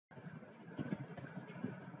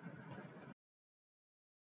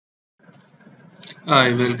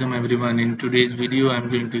Hi, welcome everyone. In today's video,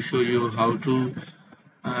 I'm going to show you how to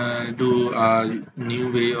do a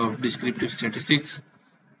new way of descriptive statistics.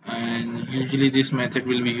 And usually, this method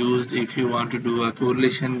will be used if you want to do a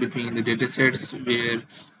correlation between the datasets where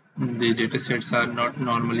the datasets are not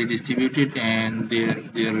normally distributed and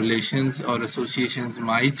their relations or associations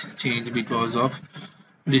might change because of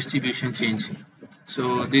distribution change.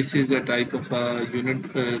 So, this is a type of a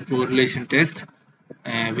unit correlation test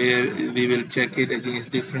where we will check it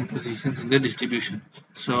against different positions in the distribution.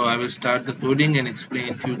 So I will start the coding and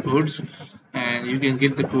explain few codes, and you can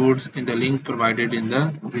get the codes in the link provided in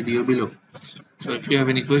the video below. So if you have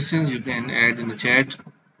any questions, you can add in the chat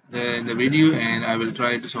in the video and I will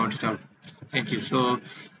try to sort it out. Thank you. So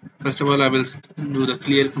first of all, I will do the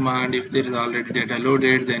clear command. If there is already data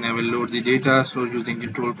loaded, then I will load the data. So using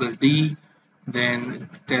control plus D, then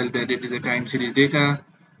tell that it is a time series data.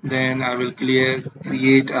 Then I will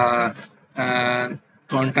create a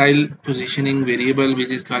quantile positioning variable which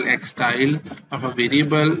is called x tile of a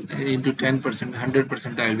variable into 10%, 100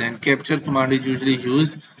 percentiles, and capture command is usually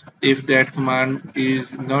used if that command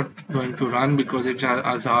is not going to run because it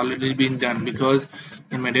has already been done, because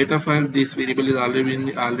in my data file this variable is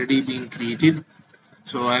already been created.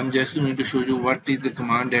 So I'm just going to show you what is the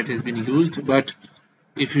command that has been used, but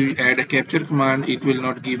if you add a capture command, it will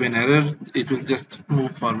not give an error, it will just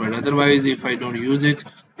move forward. Otherwise, if I don't use it,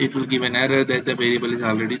 it will give an error that the variable is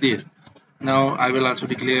already there. Now I will also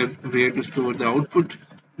declare where to store the output.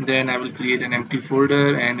 Then I will create an empty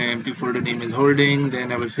folder, and an empty folder name is holding.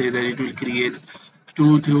 Then I will say that it will create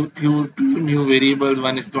two new variables.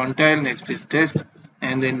 One is quantile, next is test,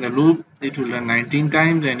 and then the loop it will run 19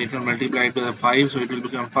 times and it will multiply it by the 5, so it will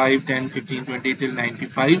become 5, 10, 15, 20 till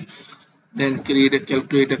 95. Then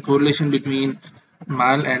calculate a correlation between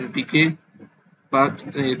mal and pk path,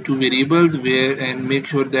 two variables, where and make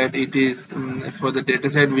sure that it is for the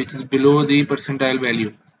dataset which is below the percentile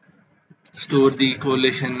value. Store the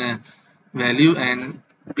correlation value and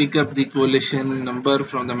pick up the correlation number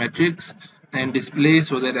from the matrix and display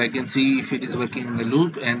so that I can see if it is working in the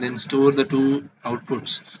loop, and then store the two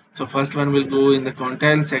outputs. So first one will go in the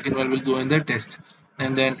quantile, second one will go in the test,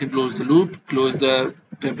 and then can close the loop, close the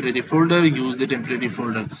temporary folder, use the temporary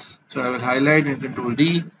folder. So I will highlight and control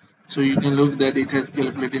D, so you can look that it has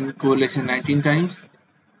calculated correlation 19 times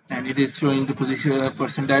and it is showing the position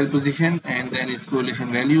percentile position and then its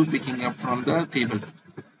correlation value picking up from the table.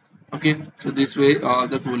 Okay, so this way all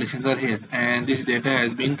the correlations are here and this data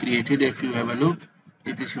has been created. If you have a look,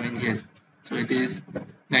 it is showing here, so it is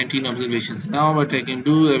 19 observations. Now what I can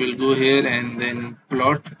do, I will go here and then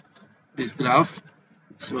plot this graph.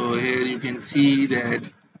 So here you can see that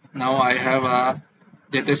now I have a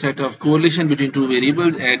data set of correlation between two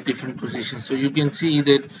variables at different positions. So you can see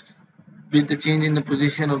that with the change in the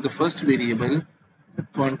position of the first variable,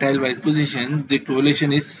 quantile wise position, the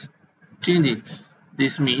correlation is changing.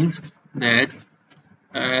 This means that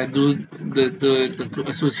the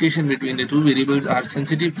association between the two variables are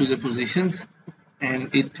sensitive to the positions,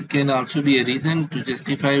 and it can also be a reason to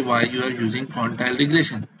justify why you are using quantile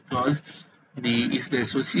regression, because if the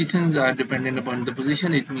associations are dependent upon the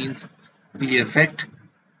position, it means the effect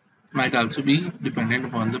might also be dependent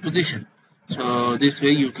upon the position. So this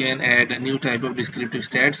way you can add a new type of descriptive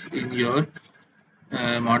stats in your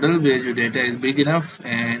model where your data is big enough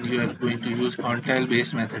and you are going to use quantile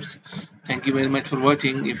based methods. Thank you very much for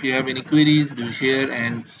watching. If you have any queries, do share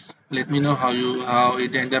and let me know how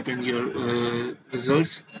it end up in your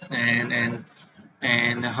results, and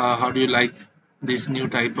how do you like this new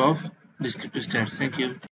type of descriptive stats. Thank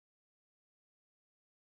you.